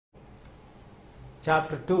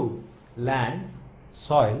Chapter 2, Land,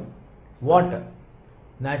 Soil, Water,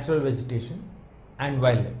 Natural Vegetation and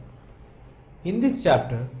Wildlife. In this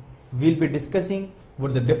chapter, we will be discussing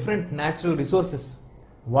about the different natural resources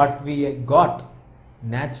what we got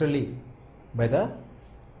naturally by the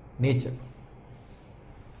nature.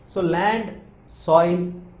 So land,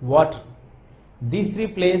 soil, water, these three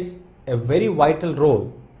plays a very vital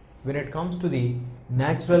role when it comes to the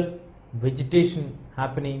natural vegetation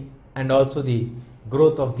happening and also the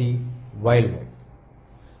growth of the wildlife.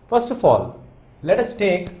 First of all, let us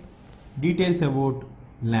take details about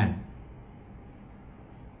land.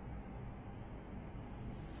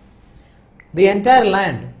 The entire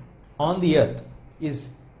land on the earth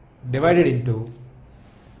is divided into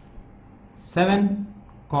 7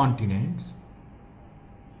 continents,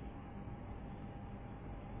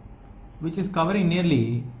 which is covering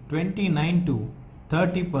nearly 29 to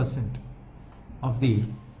 30% of the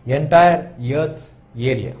entire earth's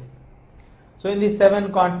area. So in these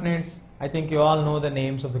 7 continents, I think you all know the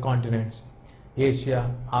names of the continents: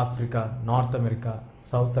 Asia, Africa, North America,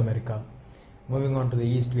 South America. Moving on to the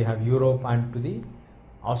east, we have Europe, and to the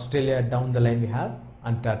Australia, down the line we have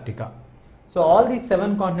Antarctica. So all these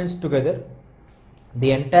 7 continents together,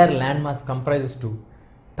 the entire landmass comprises to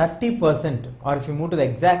 30%, or if you move to the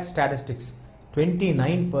exact statistics,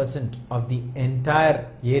 29% of the entire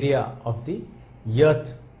area of the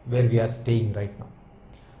earth where we are staying right now.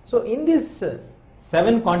 So in these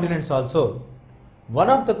 7 continents also, one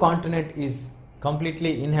of the continent is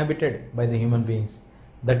completely inhabited by the human beings,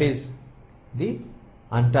 that is the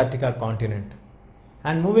Antarctica continent.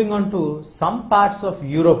 And moving on to some parts of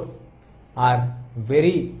Europe are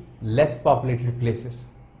very less populated places.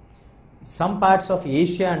 Some parts of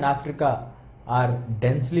Asia and Africa are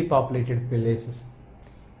densely populated places.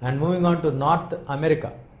 And moving on to North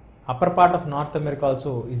America, upper part of North America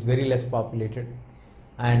also is very less populated,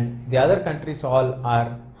 and the other countries all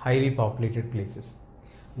are highly populated places.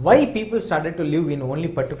 Why people started to live in only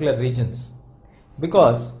particular regions?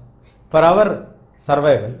 Because for our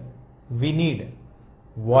survival we need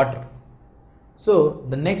water. So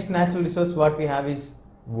the next natural resource what we have is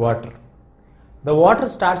water. The water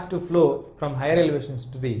starts to flow from higher elevations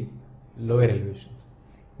to the lower elevations.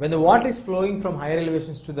 When the water is flowing from higher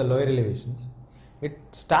elevations to the lower elevations, it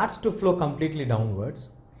starts to flow completely downwards,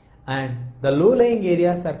 and the low-lying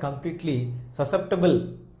areas are completely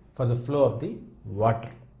susceptible for the flow of the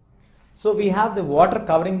water. So we have the water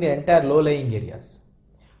covering the entire low-lying areas.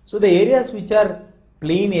 So the areas which are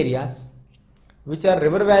plain areas, which are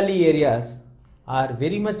river valley areas, are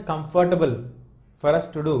very much comfortable for us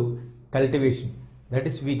to do cultivation. That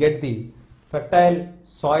is, we get the fertile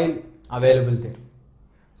soil available there.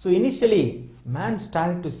 So initially man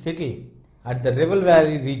started to settle at the river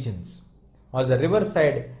valley regions or the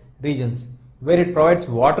riverside regions, where it provides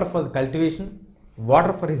water for the cultivation,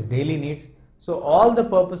 water for his daily needs. So all the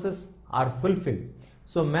purposes are fulfilled.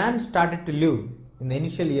 So man started to live in the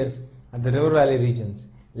initial years at the river valley regions.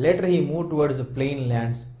 Later he moved towards the plain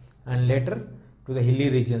lands, and later to the hilly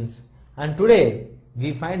regions. And today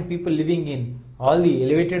we find people living in all the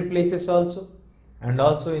elevated places also, and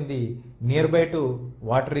also in the nearby to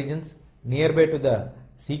water regions, nearby to the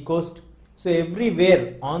sea coast. So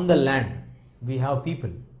everywhere on the land we have people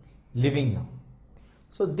living now.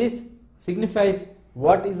 So this signifies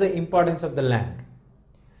what is the importance of the land.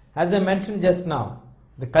 As I mentioned just now,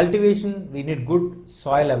 the cultivation, we need good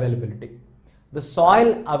soil availability. The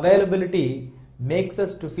soil availability makes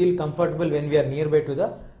us to feel comfortable when we are nearby to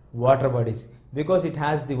the water bodies, because it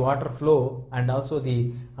has the water flow, and also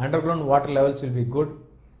the underground water levels will be good,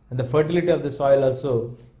 and the fertility of the soil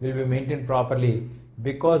also will be maintained properly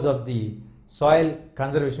because of the soil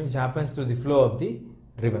conservation which happens through the flow of the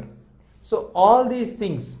river. So all these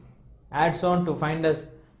things adds on to find us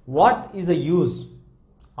what is the use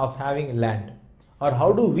of having land, or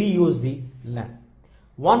how do we use the land.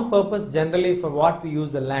 One purpose generally for what we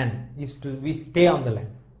use the land is to we stay on the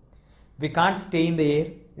land. We can't stay in the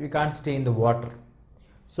air, we can't stay in the water.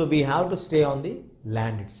 So we have to stay on the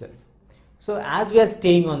land itself. So as we are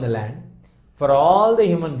staying on the land, for all the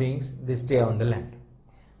human beings, they stay on the land.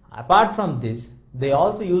 Apart from this, they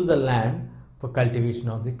also use the land for cultivation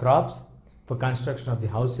of the crops, for construction of the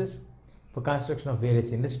houses, for construction of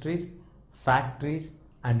various industries, factories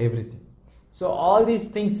and everything. So all these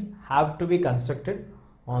things have to be constructed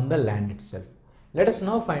on the land itself. Let us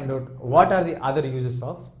now find out what are the other uses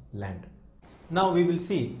of land. Now we will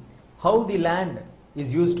see how the land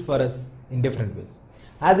is used for us in different ways.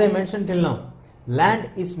 As I mentioned till now, land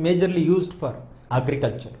is majorly used for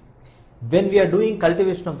agriculture. When we are doing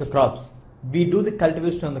cultivation of the crops, we do the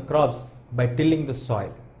cultivation of the crops by tilling the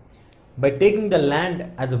soil. by taking the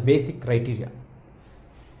land as a basic criteria.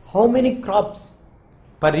 How many crops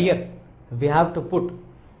per year we have to put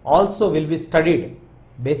also will be studied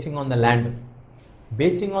basing on the land.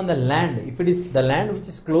 Basing on the land, if it is the land which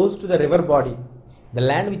is close to the river body, the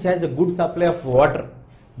land which has a good supply of water,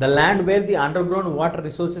 the land where the underground water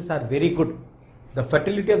resources are very good, the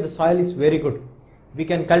fertility of the soil is very good, we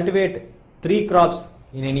can cultivate 3 crops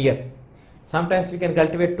in a year. Sometimes we can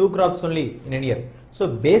cultivate 2 crops only in a year. So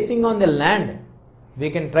basing on the land, we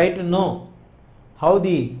can try to know how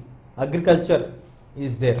the agriculture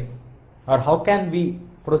is there, or how can we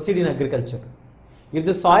proceed in agriculture. If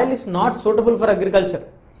the soil is not suitable for agriculture,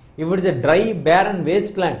 if it is a dry, barren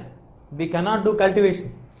wasteland, we cannot do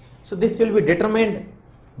cultivation. So this will be determined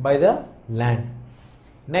by the land.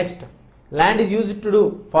 Next, land is used to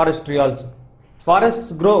do forestry also.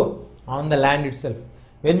 Forests grow on the land itself.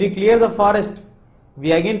 When we clear the forest,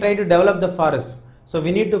 we again try to develop the forest. So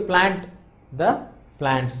we need to plant the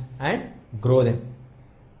plants and grow them.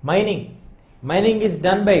 Mining. Mining is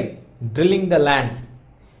done by drilling the land.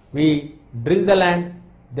 We drill the land,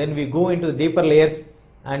 then we go into the deeper layers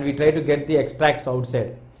and we try to get the extracts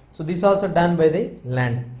outside. So this is also done by the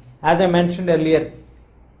land. As I mentioned earlier,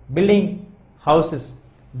 building houses.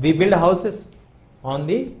 We build houses on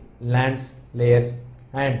the land's layers,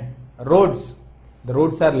 and roads. The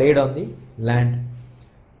roads are laid on the land.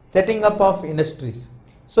 Setting up of industries.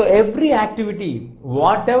 So every activity,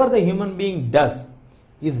 whatever the human being does,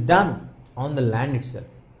 is done on the land itself.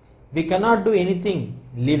 We cannot do anything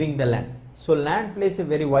leaving the land. So land plays a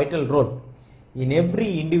very vital role in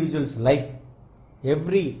every individual's life,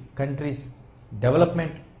 every country's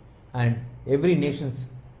development, and every nation's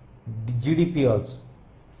GDP also.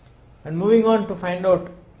 And moving on to find out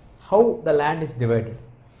how the land is divided.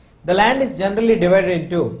 The land is generally divided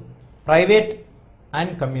into private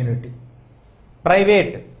and community.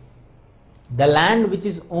 Private, the land which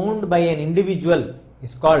is owned by an individual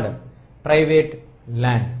is called private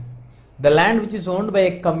land. The land which is owned by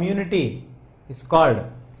a community is called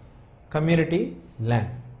community land.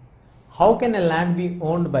 How can a land be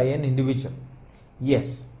owned by an individual?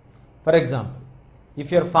 Yes, for example,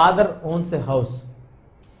 if your father owns a house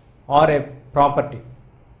or a property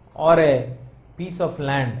or a piece of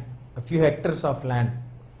land, a few hectares of land,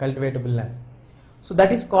 cultivatable land, so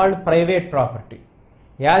that is called private property.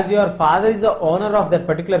 As your father is the owner of that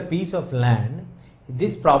particular piece of land,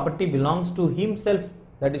 this property belongs to himself.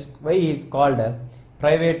 That is why he is called a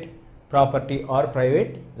private property or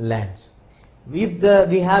private lands. If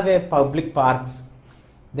we have a public parks,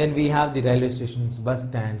 then we have the railway stations, bus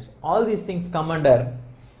stands, all these things come under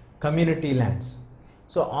community lands.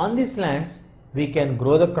 So on these lands, we can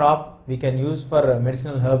grow the crop, we can use for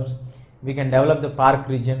medicinal herbs, we can develop the park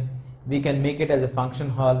region, we can make it as a function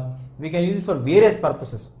hall, we can use it for various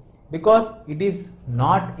purposes, because it is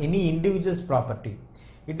not any individual's property.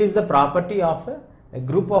 It is the property of a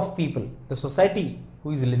group of people, the society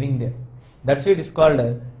who is living there. That's why it is called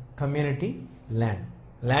a community land.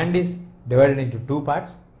 Land is divided into 2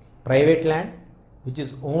 parts: private land, which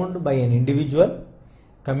is owned by an individual;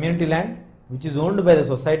 community land, which is owned by the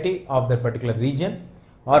society of that particular region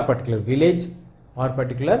or particular village or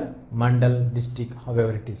particular mandal, district,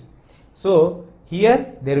 however it is. So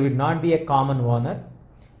here there will not be a common owner.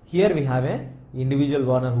 Here we have a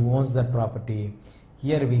individual owner who owns that property.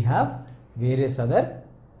 Here we have various other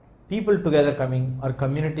people together coming, or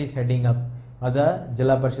communities heading up, or the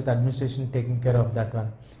Jila Parishad administration taking care of that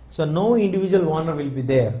one. So no individual owner will be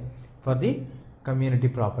there for the community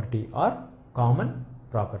property or common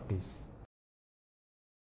properties.